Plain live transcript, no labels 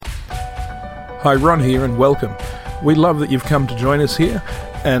Hi, Ron here and welcome. We love that you've come to join us here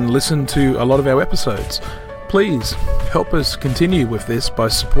and listen to a lot of our episodes. Please help us continue with this by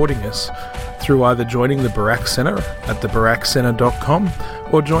supporting us through either joining the Barak Centre at thebarakcentre.com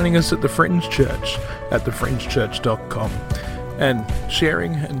or joining us at the Fringe Church at thefringechurch.com and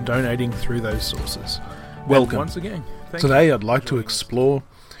sharing and donating through those sources. Welcome. And once again, today I'd like to explore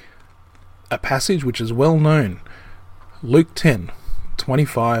a passage which is well known, Luke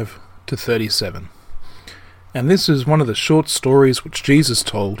 10:25 to 37. And this is one of the short stories which Jesus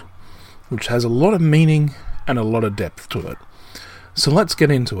told, which has a lot of meaning and a lot of depth to it. So let's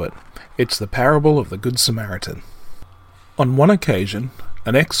get into it. It's the parable of the Good Samaritan. On one occasion,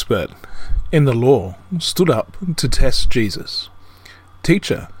 an expert in the law stood up to test Jesus.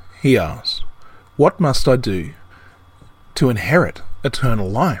 "Teacher," he asked, "what must I do to inherit eternal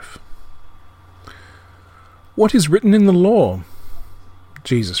life?" "What is written in the law?"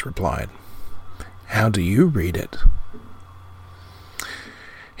 Jesus replied. "How do you read it?"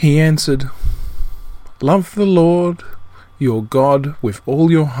 He answered, "Love the Lord your God with all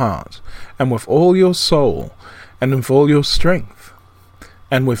your heart, and with all your soul, and with all your strength,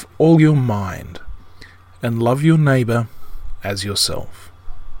 and with all your mind, and love your neighbour as yourself."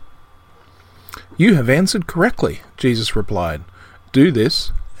 "You have answered correctly," Jesus replied. "Do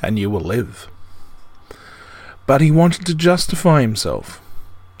this, and you will live." But he wanted to justify himself.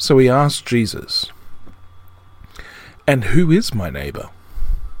 So he asked Jesus, "And who is my neighbour?"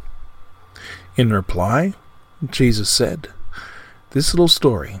 In reply, Jesus said, "This little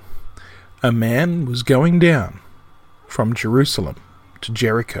story. A man was going down from Jerusalem to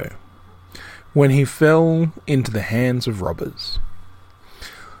Jericho when he fell into the hands of robbers.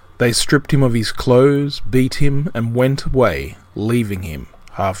 They stripped him of his clothes, beat him, and went away, leaving him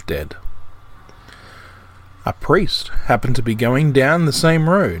half dead. A priest happened to be going down the same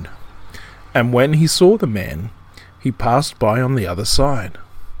road, and when he saw the man, he passed by on the other side.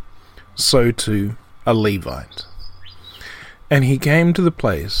 So too a Levite. And he came to the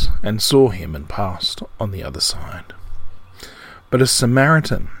place and saw him and passed on the other side. But a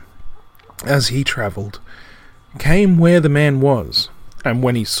Samaritan, as he travelled, came where the man was, and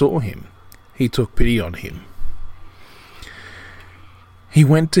when he saw him, he took pity on him. He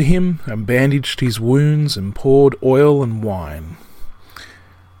went to him and bandaged his wounds and poured oil and wine.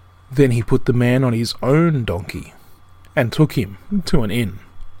 Then he put the man on his own donkey and took him to an inn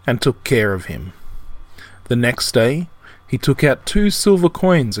and took care of him. The next day he took out 2 silver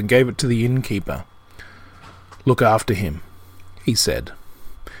coins and gave it to the innkeeper. "Look after him," he said,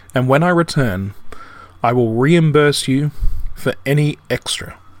 "and when I return, I will reimburse you for any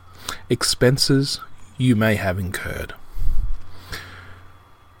extra expenses you may have incurred."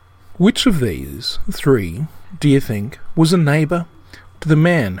 Which of these 3 do you think was a neighbour to the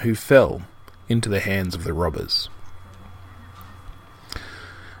man who fell into the hands of the robbers?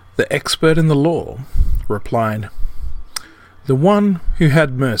 The expert in the law replied, "The one who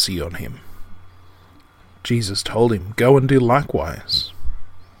had mercy on him." Jesus told him, "Go and do likewise."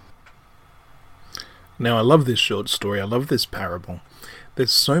 Now, I love this short story. I love this parable.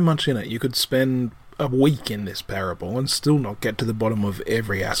 There's so much in it. You could spend a week in this parable and still not get to the bottom of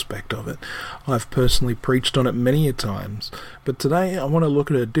every aspect of it. I've personally preached on it many a times, but today I want to look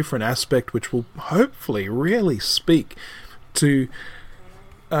at a different aspect which will hopefully really speak to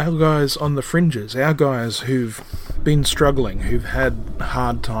our guys on the fringes, our guys who've been struggling, who've had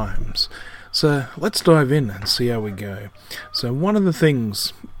hard times. So let's dive in and see how we go. So one of the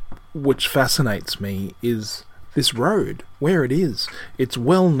things which fascinates me is this road, where it is. It's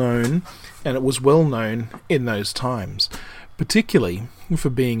well known, and it was well known in those times, particularly for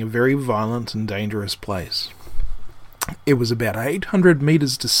being a very violent and dangerous place. It was about 800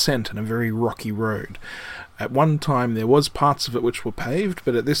 metres descent and a very rocky road. At one time there was parts of it which were paved,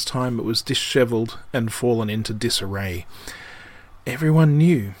 but at this time it was dishevelled and fallen into disarray. Everyone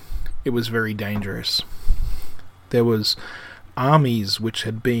knew it was very dangerous. There was armies which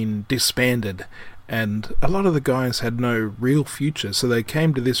had been disbanded, and a lot of the guys had no real future, so they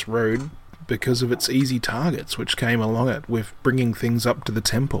came to this road because of its easy targets which came along it with bringing things up to the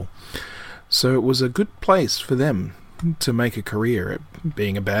temple. So it was a good place for them to make a career at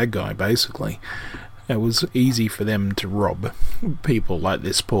being a bad guy, basically. It was easy for them to rob people like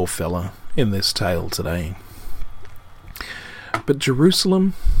this poor fella in this tale today. But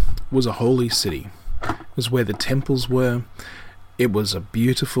Jerusalem was a holy city. It was where the temples were. It was a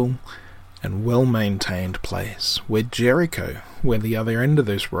beautiful and well-maintained place, where Jericho, where the other end of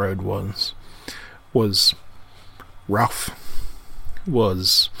this road was rough,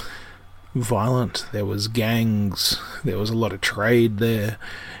 was violent. There was gangs, there was a lot of trade there,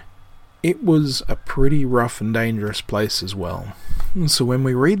 it was a pretty rough and dangerous place as well. So when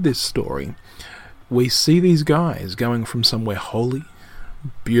we read this story, we see these guys going from somewhere holy,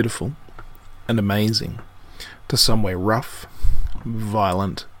 beautiful, and amazing to somewhere rough,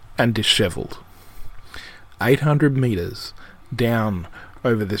 violent, and dishevelled. 800 metres down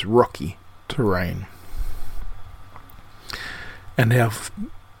over this rocky terrain. And our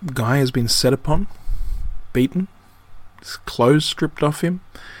guy has been set upon, beaten, his clothes stripped off him,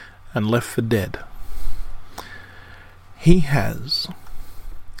 and left for dead. He has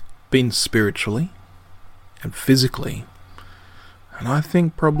been spiritually and physically, and I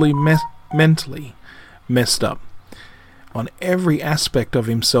think probably mentally, messed up. On every aspect of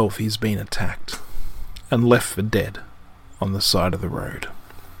himself he's been attacked and left for dead on the side of the road.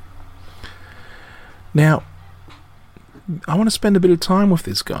 Now, I want to spend a bit of time with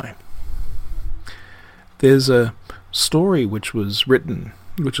this guy. There's a story which was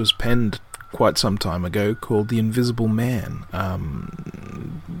penned quite some time ago, called The Invisible Man.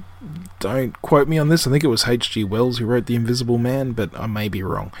 Don't quote me on this, I think it was H.G. Wells who wrote The Invisible Man, but I may be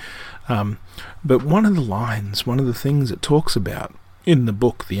wrong. But one of the things it talks about in the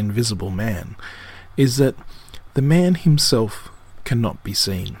book The Invisible Man is that the man himself cannot be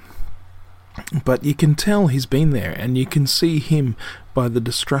seen. But you can tell he's been there, and you can see him by the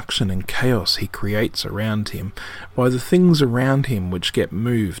destruction and chaos he creates around him, by the things around him which get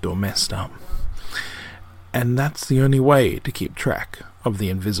moved or messed up. And that's the only way to keep track of the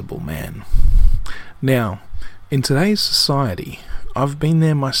invisible man. Now, in today's society, I've been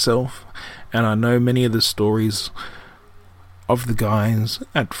there myself, and I know many of the stories of the guys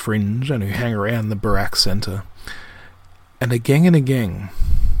at Fringe and who hang around the Barack Centre. And again,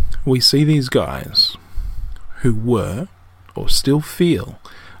 we see these guys who were, or still feel,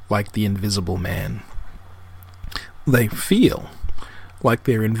 like the invisible man. They feel like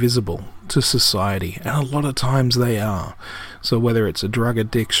they're invisible to society, and a lot of times they are. So whether it's a drug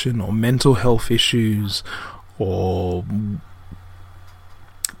addiction or mental health issues or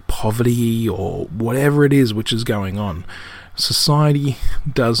poverty or whatever it is which is going on, society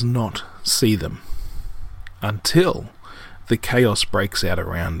does not see them until the chaos breaks out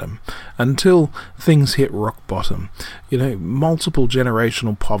around them, until things hit rock bottom. Multiple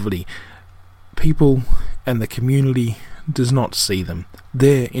generational poverty. People and the community does not see them.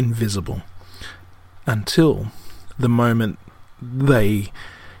 They're invisible until the moment they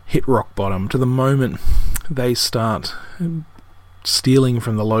hit rock bottom, to the moment they start stealing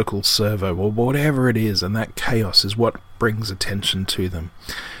from the local servo or whatever it is, and that chaos is what brings attention to them.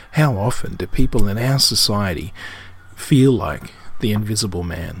 How often do people in our society feel like the invisible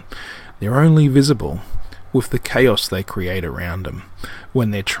man? They're only visible with the chaos they create around them.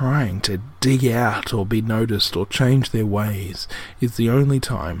 When they're trying to dig out or be noticed or change their ways, is the only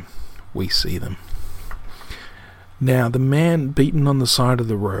time we see them. Now, the man beaten on the side of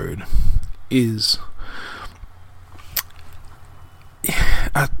the road is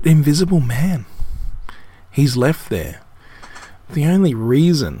an invisible man. He's left there. The only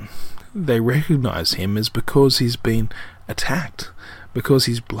reason they recognize him is because he's been attacked, because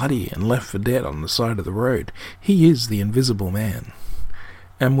he's bloody and left for dead on the side of the road. He is the invisible man.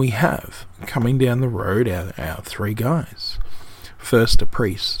 And we have, coming down the road, our three guys. First, a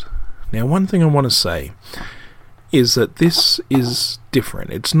priest. Now, one thing I want to say is that this is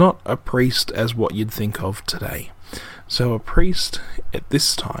different. It's not a priest as what you'd think of today. So a priest at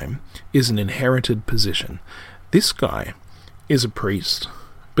this time is an inherited position. This guy is a priest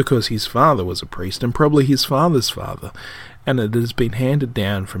because his father was a priest, and probably his father's father, and it has been handed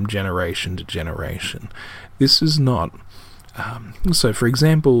down from generation to generation. This is not... So, for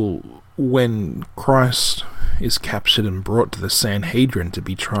example, when Christ is captured and brought to the Sanhedrin to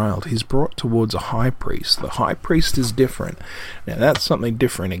be trialed, he's brought towards a high priest. The high priest is different. Now, that's something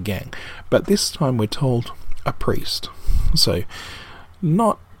different again. But this time we're told a priest. So,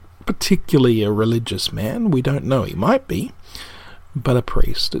 not particularly a religious man. We don't know. He might be. But a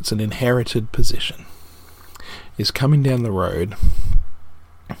priest. It's an inherited position. Is coming down the road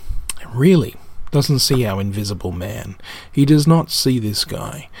and really doesn't see our invisible man. He does not see this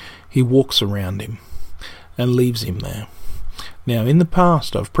guy. He walks around him and leaves him there. Now, in the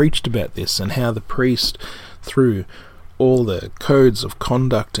past, I've preached about this and how the priest, through all the codes of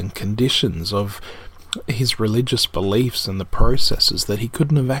conduct and conditions of his religious beliefs and the processes, that he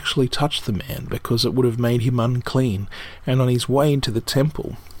couldn't have actually touched the man because it would have made him unclean, and on his way into the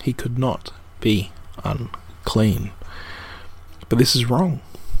temple he could not be unclean. But this is wrong,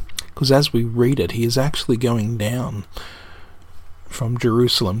 because as we read it, he is actually going down from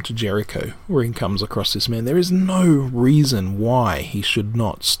Jerusalem to Jericho, where he comes across this man. There is no reason why he should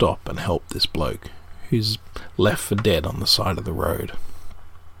not stop and help this bloke who's left for dead on the side of the road.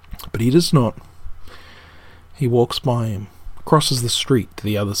 But he does not. He walks by him, crosses the street to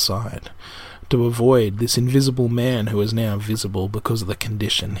the other side, to avoid this invisible man who is now visible because of the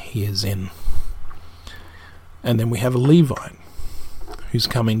condition he is in. And then we have a Levite who's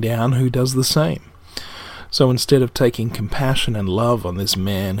coming down who does the same. So instead of taking compassion and love on this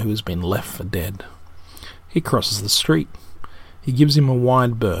man who has been left for dead, he crosses the street. He gives him a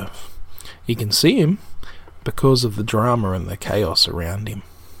wide berth. He can see him because of the drama and the chaos around him.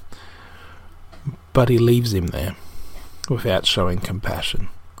 But he leaves him there without showing compassion,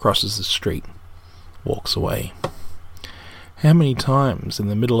 crosses the street, walks away. How many times in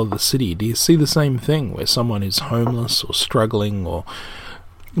the middle of the city do you see the same thing, where someone is homeless or struggling or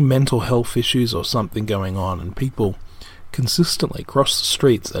mental health issues or something going on, and people consistently cross the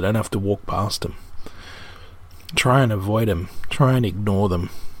streets? They don't have to walk past them. Try and avoid them, try and ignore them,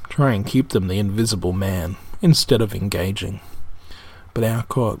 try and keep them the invisible man instead of engaging. But our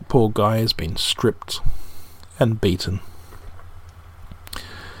poor guy has been stripped and beaten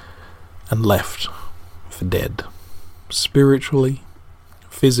and left for dead. Spiritually,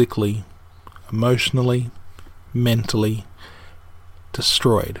 physically, emotionally, mentally,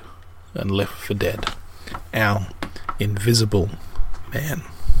 destroyed and left for dead. Our invisible man.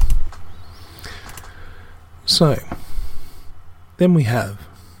 So, then we have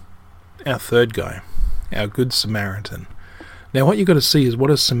our third guy, our Good Samaritan. Now what you've got to see is what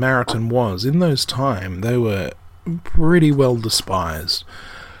a Samaritan was. In those times, they were pretty well despised,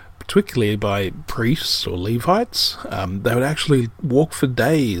 particularly by priests or Levites. They would actually walk for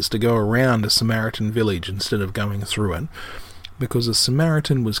days to go around a Samaritan village instead of going through it, because a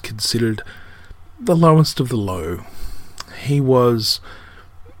Samaritan was considered the lowest of the low. He was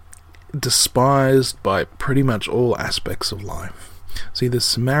despised by pretty much all aspects of life. See, the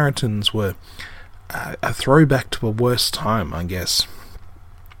Samaritans were a throwback to a worse time, I guess.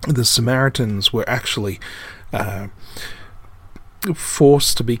 The Samaritans were actually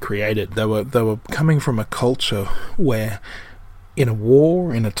forced to be created. They were coming from a culture where, in a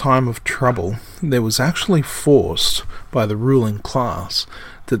war, in a time of trouble, there was actually forced by the ruling class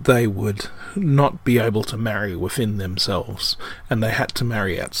that they would not be able to marry within themselves, and they had to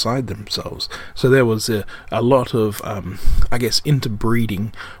marry outside themselves. So there was a lot of,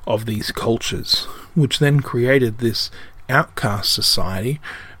 interbreeding of these cultures, which then created this outcast society,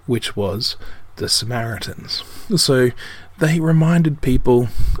 which was the Samaritans. So they reminded people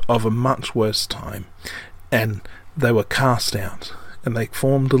of a much worse time, and they were cast out, and they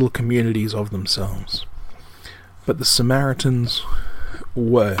formed little communities of themselves. But the Samaritans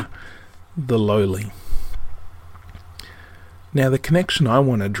were the lowly. Now the connection I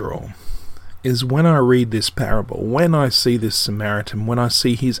want to draw is when I read this parable, when I see this Samaritan, when I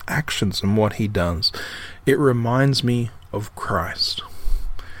see his actions and what he does, it reminds me of Christ.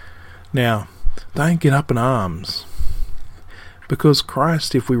 Now, don't get up in arms, because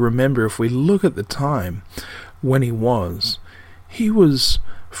Christ, if we look at the time when he was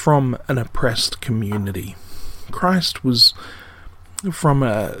from an oppressed community. Christ was from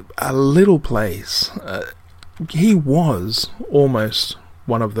a little place. He was almost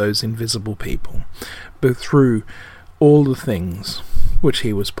one of those invisible people, but through all the things which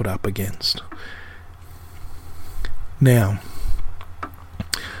he was put up against. Now,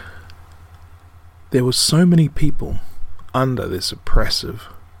 there were so many people under this oppressive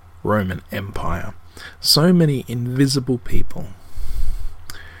Roman Empire, so many invisible people.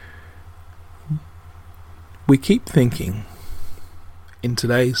 We keep thinking in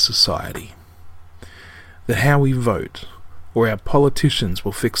today's society that how we vote or our politicians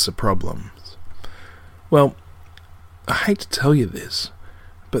will fix the problems. Well, I hate to tell you this,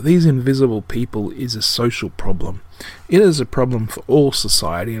 but these invisible people is a social problem. It is a problem for all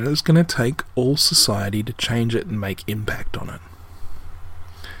society, and it's going to take all society to change it and make impact on it.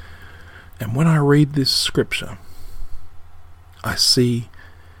 And when I read this scripture, I see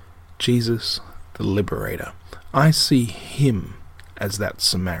Jesus the liberator. I see him as that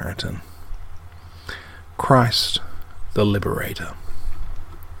Samaritan. Christ the liberator.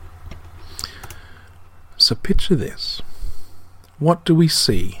 So picture this. What do we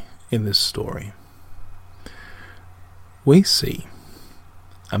see in this story? We see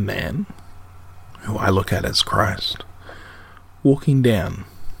a man, who I look at as Christ, walking down,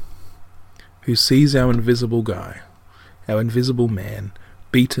 who sees our invisible guy, our invisible man,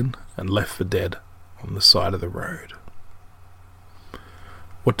 beaten and left for dead on the side of the road.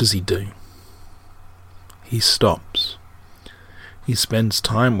 What does he do? He stops. He spends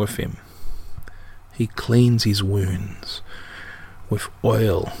time with him. He cleans his wounds with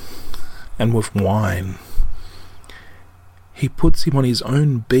oil and with wine. He puts him on his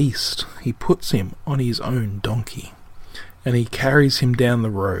own beast. He puts him on his own donkey. And he carries him down the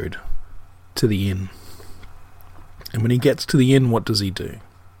road to the inn. And when he gets to the inn, what does he do?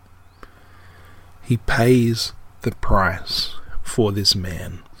 He pays the price for this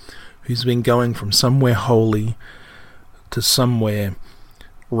man who's been going from somewhere holy to somewhere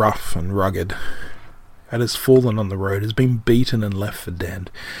rough and rugged, and has fallen on the road, has been beaten and left for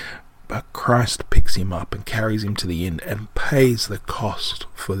dead. But Christ picks him up and carries him to the inn and pays the cost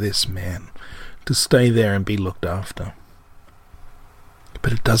for this man to stay there and be looked after.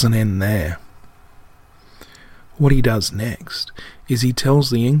 But it doesn't end there. What he does next is he tells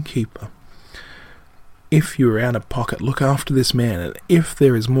the innkeeper, if you're out of pocket, look after this man, and if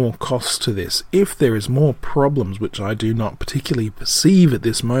there is more cost to this, if there is more problems which I do not particularly perceive at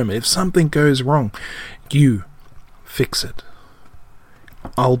this moment, if something goes wrong, you fix it.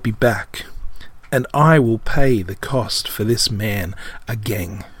 I'll be back, and I will pay the cost for this man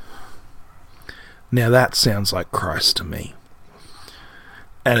again. Now that sounds like Christ to me.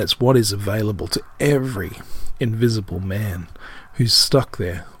 And it's what is available to every invisible man who's stuck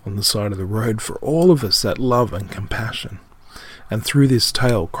there on the side of the road, for all of us that love and compassion. And through this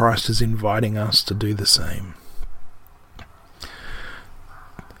tale, Christ is inviting us to do the same.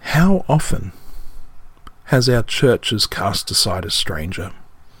 How often has our churches cast aside a stranger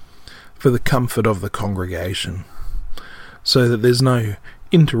for the comfort of the congregation, so that there's no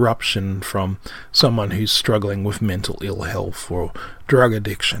interruption from someone who's struggling with mental ill health or drug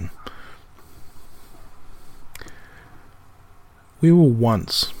addiction? We were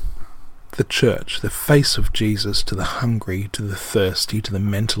once the church, the face of Jesus to the hungry, to the thirsty, to the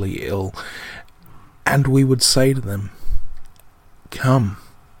mentally ill, and we would say to them, come.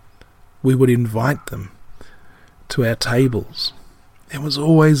 We would invite them to our tables. There was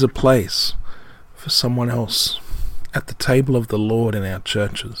always a place for someone else at the table of the Lord in our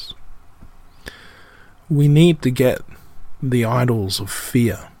churches. We need to get the idols of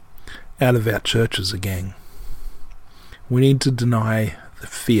fear out of our churches again. We need to deny the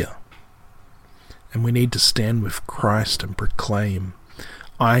fear, and we need to stand with Christ and proclaim,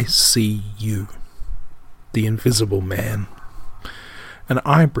 I see you, the invisible man, and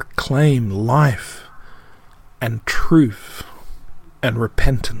I proclaim life and truth and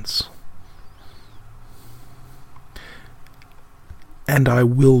repentance. And I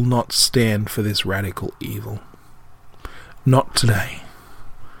will not stand for this radical evil. Not today.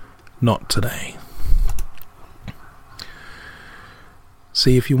 Not today.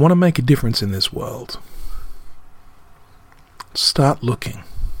 See, if you want to make a difference in this world, start looking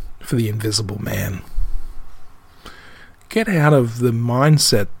for the invisible man. Get out of the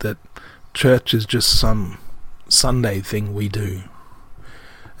mindset that church is just some Sunday thing we do,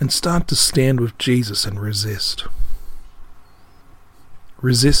 and start to stand with Jesus and resist.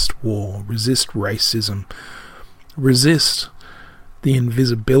 Resist war, resist racism, resist the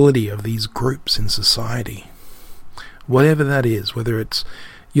invisibility of these groups in society. Whatever that is, whether it's,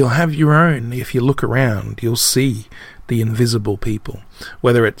 you'll have your own, if you look around, you'll see the invisible people.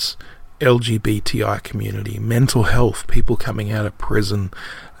 Whether it's LGBTI community, mental health, people coming out of prison,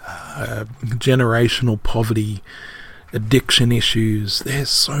 generational poverty, addiction issues. There's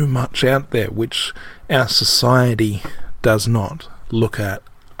so much out there which our society does not look at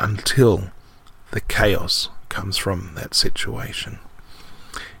until the chaos comes from that situation.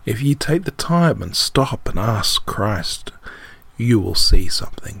 If you take the time and stop and ask Christ, you will see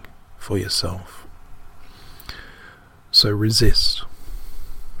something for yourself. So resist.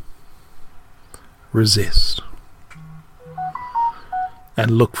 Resist.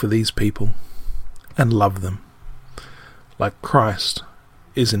 And look for these people and love them, like Christ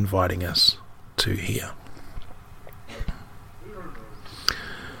is inviting us to here.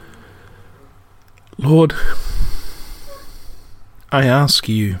 Lord, I ask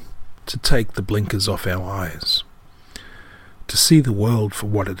you to take the blinkers off our eyes, to see the world for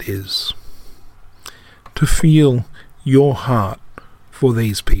what it is, to feel your heart for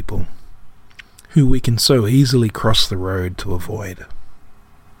these people who we can so easily cross the road to avoid.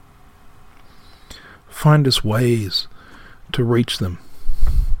 Find us ways to reach them.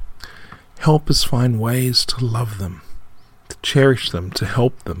 Help us find ways to love them, to cherish them, to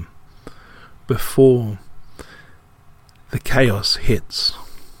help them before the chaos hits.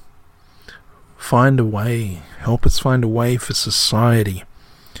 Find a way, help us find a way for society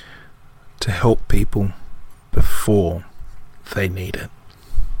to help people before they need it.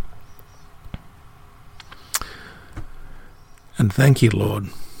 And thank you, Lord,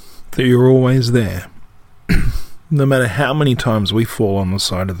 that you're always there. No matter how many times we fall on the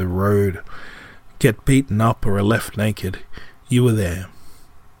side of the road, get beaten up or are left naked, you are there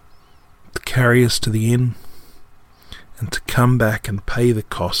to carry us to the inn and to come back and pay the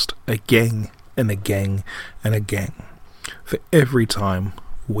cost again and again and again for every time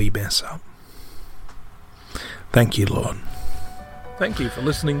we mess up. Thank you, Lord. Thank you for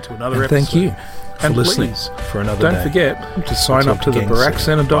listening to another episode. Thank you for listening for another day. Don't forget to sign up to the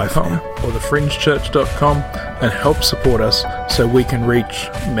BarakCenter.com or thefringechurch.com and help support us so we can reach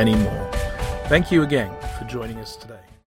many more. Thank you again for joining us today.